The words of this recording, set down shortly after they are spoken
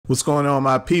What's going on,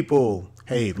 my people?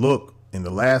 Hey, look, in the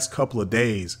last couple of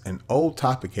days, an old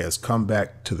topic has come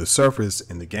back to the surface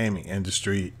in the gaming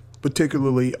industry,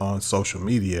 particularly on social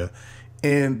media.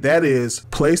 And that is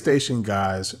PlayStation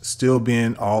guys still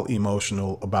being all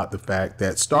emotional about the fact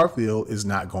that Starfield is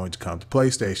not going to come to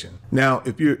PlayStation. Now,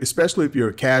 especially if you're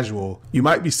a casual, you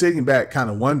might be sitting back kind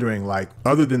of wondering, like,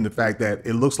 other than the fact that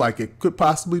it looks like it could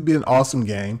possibly be an awesome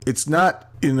game, it's not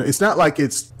like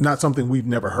it's not something we've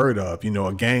never heard of,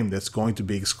 a game that's going to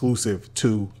be exclusive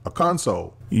to a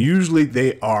console. Usually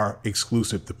they are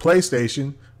exclusive to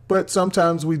PlayStation, but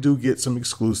sometimes we do get some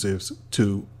exclusives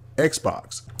to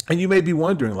Xbox. And you may be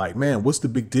wondering, like, man, what's the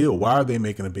big deal? Why are they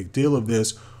making a big deal of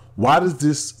this? Why does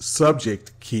this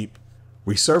subject keep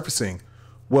resurfacing?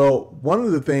 Well, one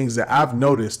of the things that I've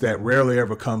noticed that rarely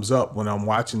ever comes up when I'm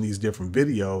watching these different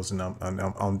videos and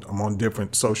I'm on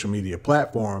different social media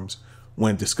platforms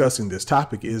when discussing this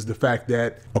topic is the fact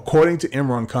that, according to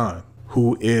Imran Khan,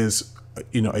 who is,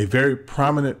 a very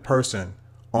prominent person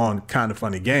on Kinda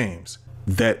Funny Games,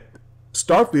 that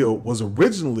Starfield was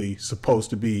originally supposed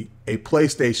to be a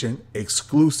PlayStation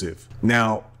exclusive.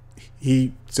 Now,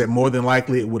 he said more than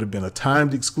likely it would have been a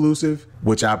timed exclusive,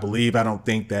 which I believe. I don't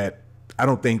think that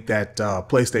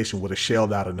PlayStation would have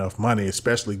shelled out enough money,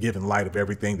 especially given light of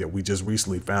everything that we just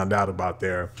recently found out about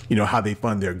their, how they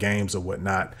fund their games or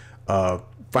whatnot.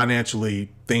 Financially,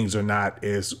 things are not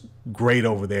as great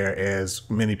over there as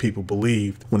many people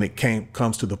believed when it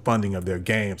comes to the funding of their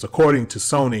games. According to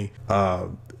Sony,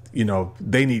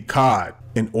 they need COD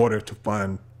in order to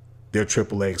fund their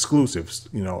AAA exclusives.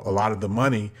 A lot of the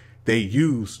money they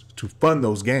use to fund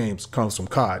those games comes from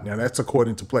COD. Now, that's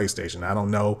according to PlayStation. I don't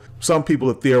know. Some people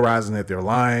are theorizing that they're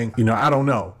lying. I don't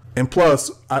know. And plus,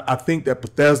 I think that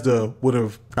Bethesda would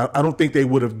have, I don't think they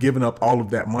would have given up all of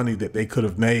that money that they could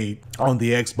have made on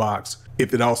the Xbox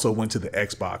if it also went to the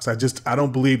Xbox. I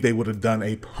don't believe they would have done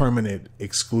a permanent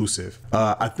exclusive.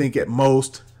 I think at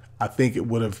most,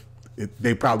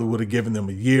 they probably would have given them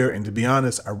a year. And to be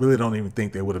honest, I really don't even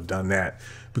think they would have done that,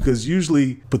 because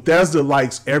usually Bethesda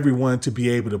likes everyone to be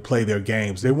able to play their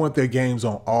games. They want their games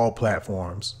on all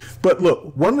platforms. But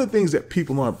look, one of the things that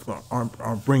people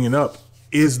aren't bringing up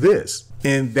is this.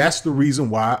 And that's the reason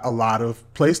why a lot of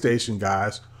PlayStation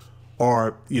guys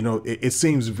are, it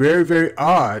seems very, very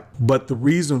odd. But the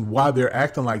reason why they're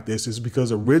acting like this is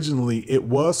because originally it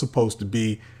was supposed to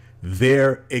be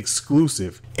their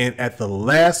exclusive. And at the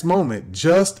last moment,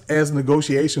 just as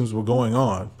negotiations were going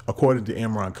on, according to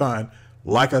Imran Khan,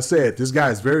 like I said, this guy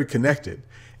is very connected.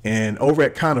 And over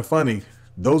at Kinda Funny,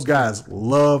 those guys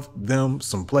love them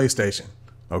some PlayStation.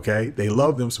 Okay, they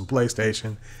love them some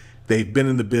PlayStation. They've been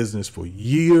in the business for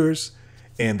years,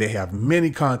 and they have many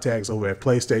contacts over at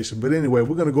PlayStation. But anyway,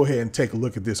 we're going to go ahead and take a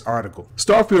look at this article.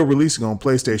 Starfield releasing on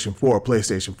PlayStation 4 or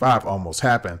PlayStation 5 almost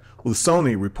happened, with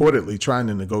Sony reportedly trying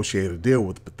to negotiate a deal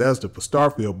with Bethesda for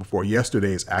Starfield before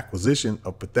yesterday's acquisition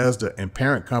of Bethesda and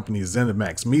parent company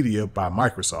ZeniMax Media by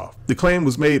Microsoft. The claim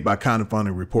was made by Kinda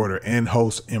Funny reporter and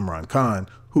host Imran Khan,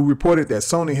 who reported that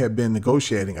Sony had been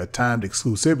negotiating a timed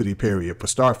exclusivity period for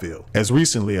Starfield as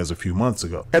recently as a few months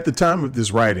ago. At the time of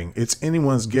this writing, it's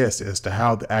anyone's guess as to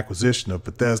how the acquisition of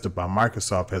Bethesda by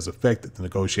Microsoft has affected the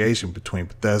negotiation between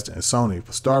Bethesda and Sony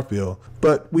for Starfield,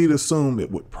 but we'd assume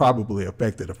it would probably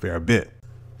affect it a fair bit.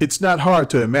 It's not hard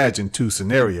to imagine two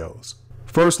scenarios.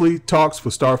 Firstly, talks for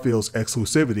Starfield's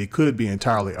exclusivity could be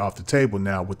entirely off the table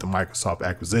now with the Microsoft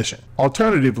acquisition.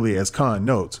 Alternatively, as Khan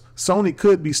notes, Sony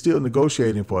could be still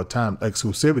negotiating for a timed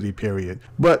exclusivity period,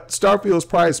 but Starfield's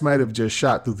price might have just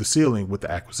shot through the ceiling with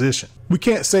the acquisition. We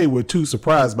can't say we're too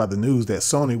surprised by the news that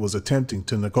Sony was attempting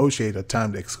to negotiate a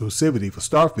timed exclusivity for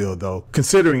Starfield, though,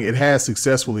 considering it has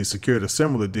successfully secured a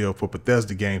similar deal for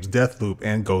Bethesda games Deathloop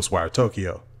and Ghostwire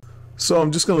Tokyo. So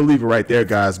I'm just going to leave it right there,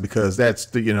 guys, because that's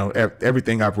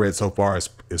everything I've read so far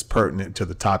is pertinent to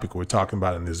the topic we're talking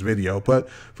about in this video. But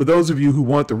for those of you who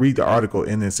want to read the article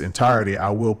in its entirety,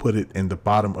 I will put it in the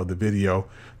bottom of the video.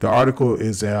 The article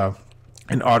is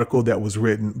an article that was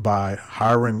written by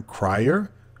Hiram Cryer.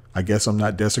 I guess I'm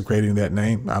not desecrating that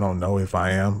name. I don't know if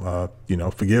I am,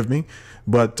 forgive me.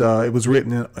 But it was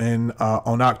written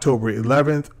on October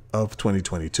 11th. Of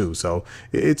 2022. So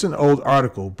it's an old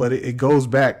article, but it goes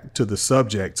back to the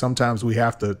subject. Sometimes we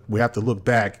have to look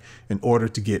back in order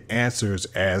to get answers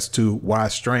as to why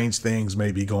strange things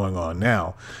may be going on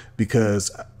now,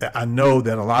 because I know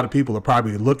that a lot of people are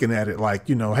probably looking at it like,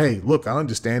 hey, look, I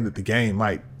understand that the game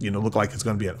might, look like it's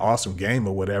going to be an awesome game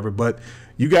or whatever, but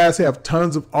you guys have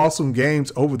tons of awesome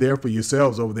games over there for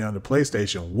yourselves over there on the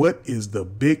PlayStation. What is the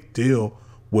big deal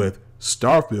with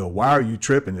Starfield? Why are you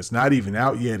tripping? It's not even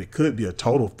out yet. It could be a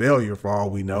total failure for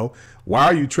all we know. Why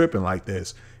are you tripping like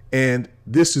this? And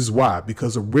this is why,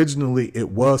 because originally it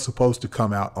was supposed to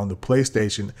come out on the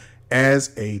PlayStation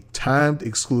as a timed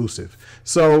exclusive.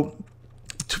 So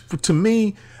to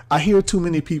me, I hear too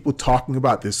many people talking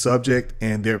about this subject,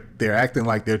 and they're acting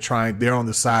like they're on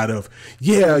the side of,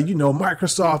 yeah, you know,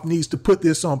 Microsoft needs to put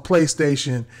this on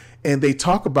PlayStation, and they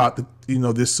talk about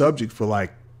this subject for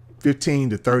like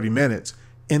 15 to 30 minutes,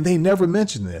 and they never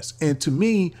mention this. And to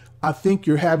me, I think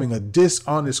you're having a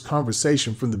dishonest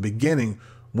conversation from the beginning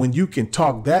when you can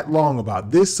talk that long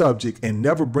about this subject and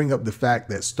never bring up the fact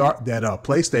that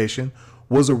PlayStation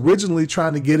was originally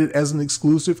trying to get it as an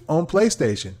exclusive on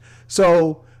PlayStation.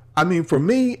 So, I mean, for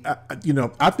me,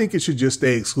 I think it should just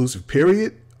stay exclusive,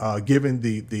 period, given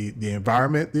the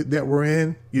environment that we're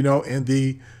in, in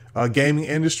the gaming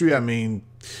industry. I mean,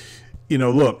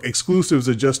 look, exclusives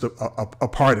are just a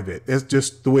part of it. That's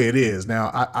just the way it is.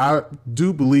 Now, I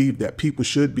do believe that people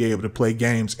should be able to play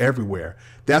games everywhere.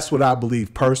 That's what I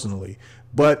believe personally.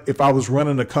 But if I was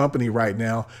running a company right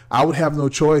now, I would have no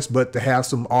choice but to have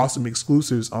some awesome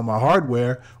exclusives on my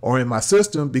hardware or in my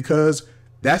system, because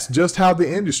that's just how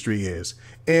the industry is.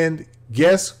 And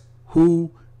guess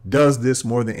who does this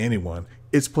more than anyone?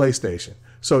 It's PlayStation.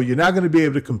 So you're not going to be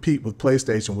able to compete with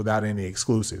PlayStation without any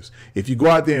exclusives. If you go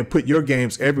out there and put your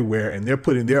games everywhere and they're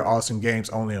putting their awesome games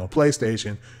only on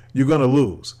PlayStation, you're going to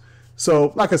lose.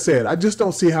 So like I said, I just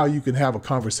don't see how you can have a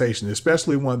conversation,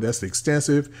 especially one that's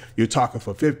extensive. You're talking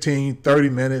for 15, 30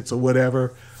 minutes or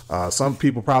whatever. Some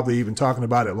people probably even talking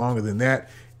about it longer than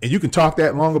that. And you can talk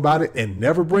that long about it and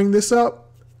never bring this up.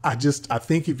 I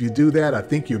think if you do that, I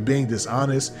think you're being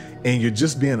dishonest and you're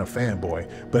just being a fanboy.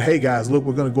 But hey guys, look,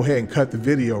 we're going to go ahead and cut the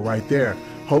video right there.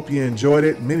 Hope you enjoyed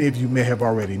it. Many of you may have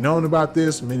already known about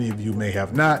this. Many of you may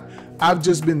have not. I've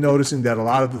just been noticing that a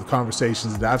lot of the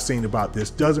conversations that I've seen about this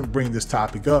doesn't bring this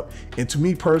topic up. And to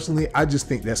me personally, I just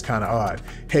think that's kind of odd.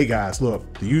 Hey guys,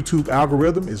 look, the YouTube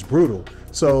algorithm is brutal.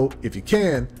 So if you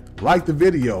can, like the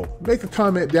video, make a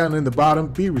comment down in the bottom,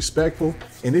 be respectful,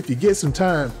 and if you get some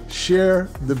time, share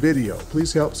the video.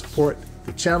 Please help support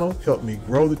the channel, help me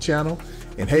grow the channel.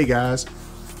 And hey guys,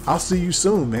 I'll see you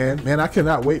soon, man. Man, I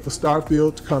cannot wait for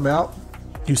Starfield to come out.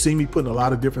 You see me putting a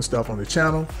lot of different stuff on the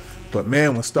channel, but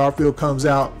man, when Starfield comes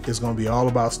out, it's gonna be all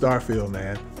about Starfield,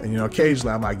 man. And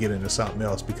occasionally I might get into something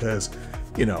else because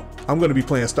I'm going to be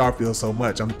playing Starfield so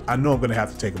much. I know I'm going to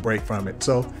have to take a break from it.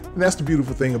 So, and that's the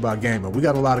beautiful thing about gaming. We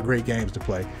got a lot of great games to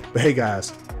play. But hey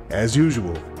guys, as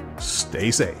usual,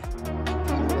 stay safe.